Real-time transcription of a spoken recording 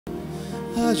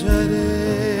Hi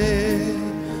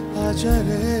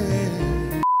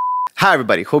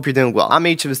everybody, hope you're doing well. I'm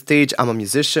H of the Stage, I'm a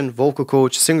musician, vocal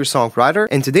coach, singer-songwriter,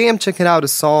 and today I'm checking out a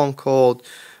song called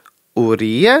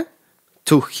Uriye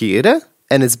Tuhire,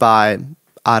 and it's by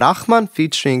Rahman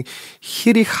featuring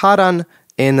Hariharan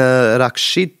and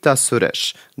Rakshita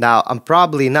Suresh. Now, I'm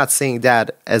probably not saying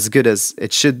that as good as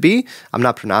it should be. I'm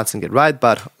not pronouncing it right,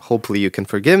 but hopefully you can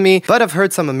forgive me. But I've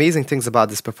heard some amazing things about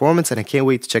this performance, and I can't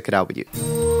wait to check it out with you.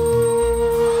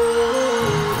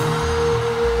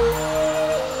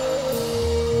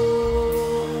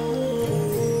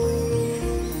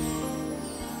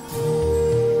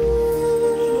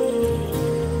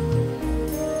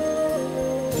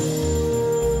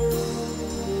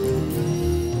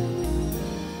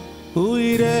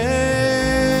 உயிரே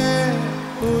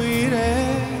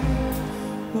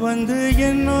வந்து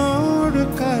என்னோடு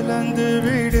கலந்து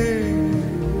விடு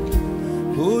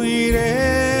உயிரே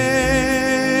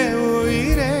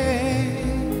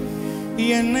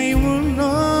என்னை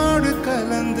உன்னோடு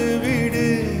கலந்து விடு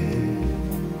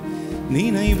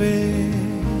நினைவே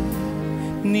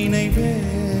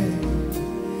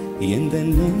எந்த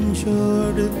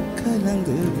நெஞ்சோடு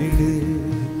கலந்து விடு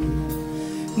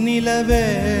நிலவே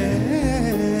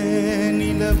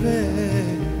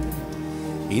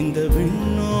இந்த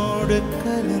விண்ணோடு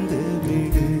கலந்து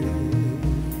விடு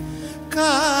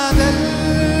காதல்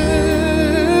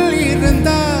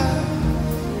இருந்தா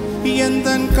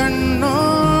எந்தன்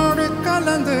கண்ணோடு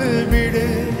கலந்து விடு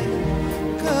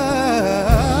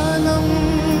காலம்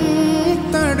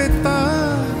தடுத்தா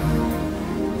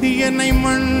என்னை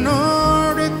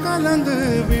மண்ணோடு கலந்து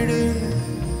விடு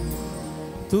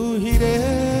தூஹிரே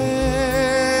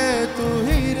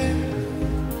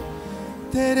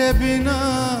तेरे बिना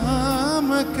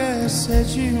मैं कैसे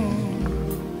जीऊं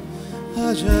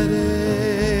आजा रे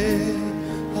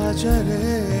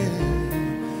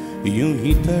यूं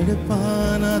ही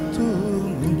तड़पाना तू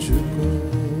मुझको.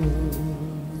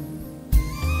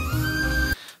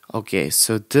 Okay,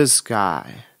 so this guy,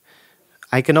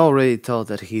 I can already tell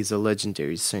that he's a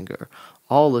legendary singer.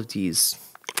 All of these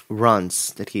runs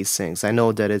that he sings, I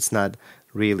know that it's not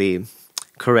really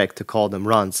correct to call them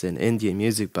runs in Indian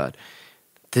music, but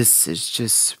this is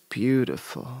just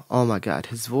beautiful. Oh my god,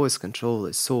 his voice control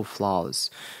is so flawless.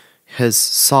 His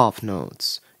soft notes.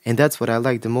 And that's what I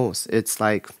like the most. It's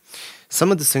like some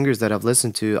of the singers that I've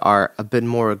listened to are a bit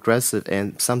more aggressive and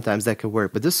sometimes that could work.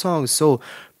 But this song is so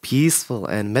peaceful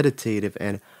and meditative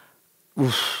and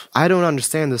I don't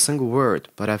understand a single word,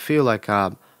 but I feel like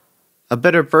I'm a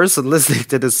better person listening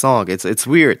to this song. It's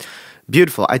weird.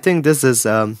 Beautiful. I think this is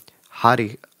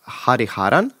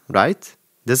Hariharan, right?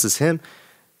 This is him.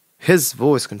 His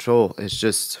voice control is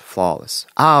just flawless.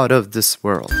 Out of this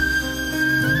world.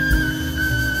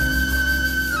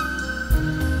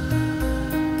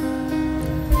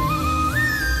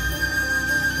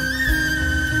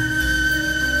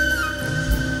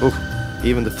 Oh,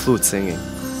 even the flute singing.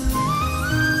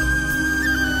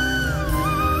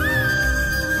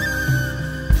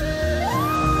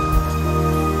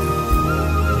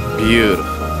 Beautiful.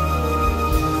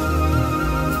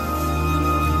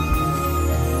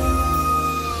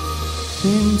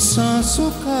 इन सांसों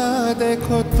का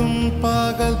देखो तुम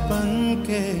पागलपन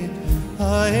के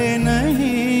आए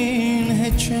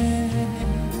नहीं चैन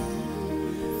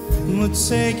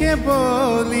मुझसे ये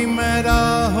बोली मैं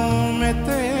राहों में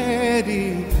तेरी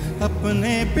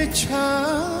अपने बिछा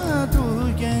दूं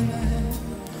ये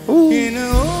इन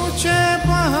ऊंचे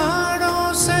पहाड़ों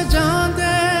से जान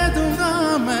दे दूंगा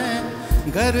मैं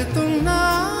घर तुम ना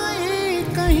आए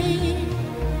कहीं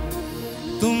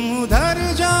तुम उधर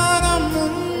जाना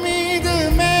उम्मीद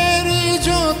मेरी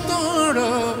जो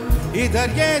तोड़ो इधर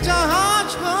ये जहां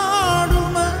छोड़ू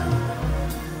मैं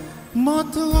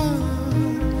मौत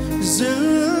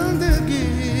जिंदगी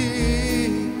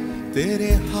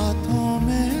तेरे हाथों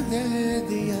में दे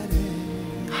दिया रे.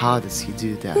 How does he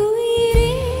do that?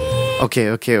 Okay.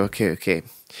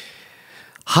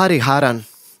 Hariharan,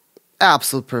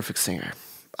 absolute perfect singer.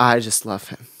 I just love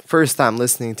him. First time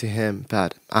listening to him,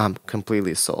 but I'm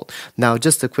completely sold. Now,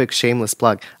 just a quick shameless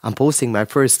plug. I'm posting my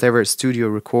first ever studio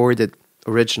recorded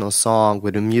original song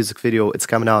with a music video. It's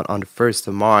coming out on the 1st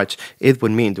of March. It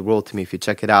would mean the world to me if you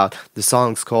check it out. The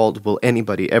song's called Will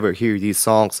Anybody Ever Hear These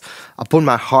Songs? I put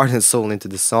my heart and soul into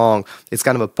the song. It's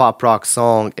kind of a pop rock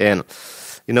song, and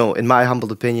you know, in my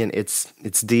humble opinion,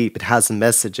 it's deep. It has a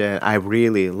message, and I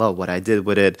really love what I did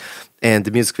with it. And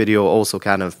the music video also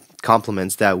kind of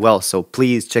complements that well. So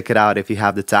please check it out if you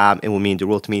have the time. It will mean the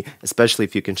world to me, especially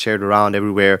if you can share it around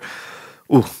everywhere.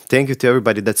 Ooh, thank you to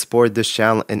everybody that supported this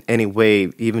channel in any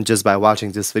way, even just by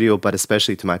watching this video, but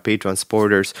especially to my Patreon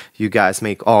supporters. You guys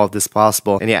make all of this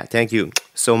possible. And yeah, thank you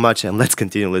so much, and let's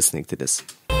continue listening to this.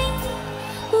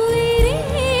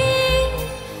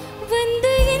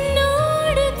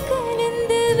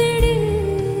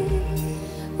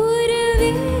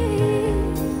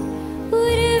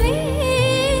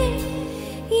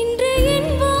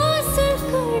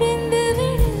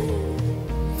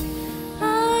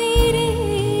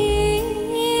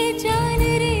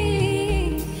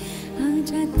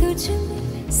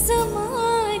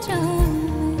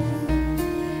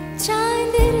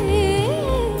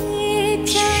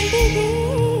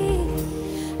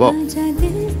 Whoa.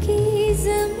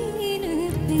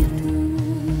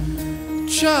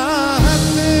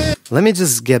 Let me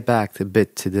just get back a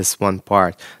bit to this one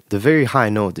part, the very high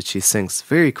note that she sings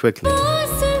very quickly.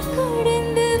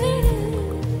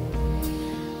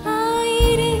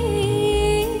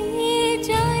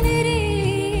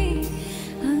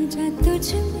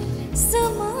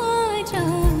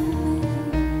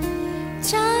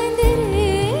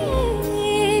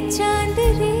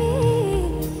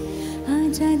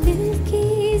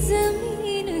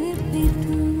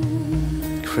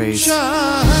 Crazy.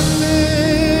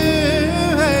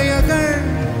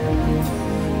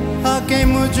 आके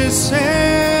मुझसे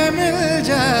मिल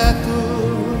जा तू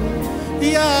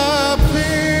या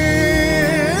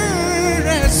फिर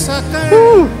ऐसा कर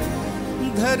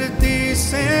धरती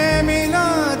से मिला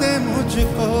दे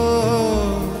मुझको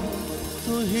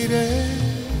तू ही रे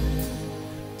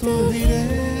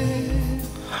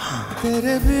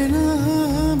तेरे बिना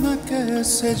मैं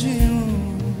कैसे जीऊं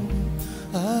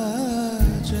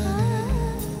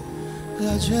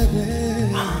आजा रे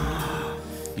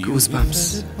Goosebumps.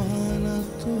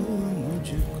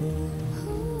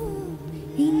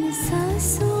 इन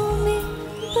सांसों में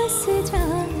बस जा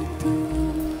तू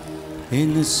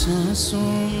इन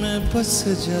सांसों में बस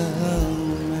जा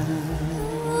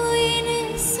इन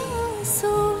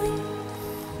सांसों में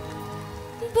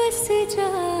बस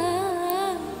जा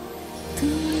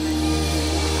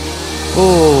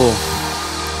Oh,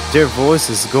 their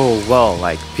voices go well,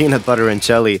 like peanut butter and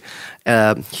jelly.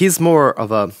 He's more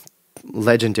of a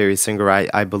legendary singer,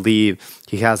 I believe.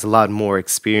 He has a lot more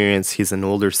experience. He's an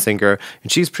older singer,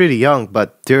 and she's pretty young,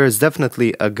 but there is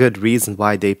definitely a good reason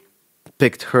why they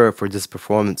picked her for this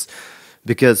performance,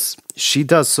 because she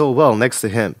does so well next to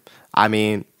him. I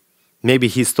mean, maybe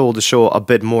he stole the show a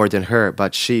bit more than her,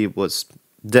 but she was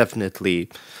definitely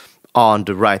on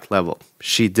the right level.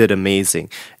 She did amazing.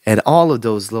 And all of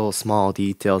those little small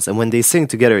details, and when they sing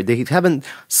together, they haven't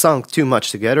sung too much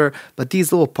together, but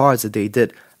these little parts that they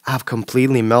did, I've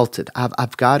completely melted.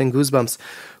 I've gotten goosebumps.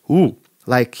 Ooh,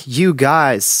 like you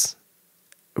guys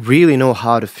really know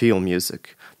how to feel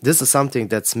music. This is something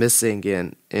that's missing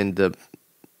in the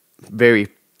very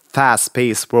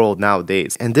fast-paced world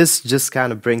nowadays. And this just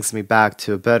kind of brings me back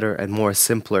to better and more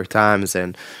simpler times.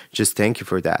 And just thank you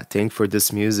for that. Thank you for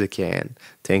this music, and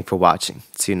thank you for watching.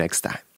 See you next time.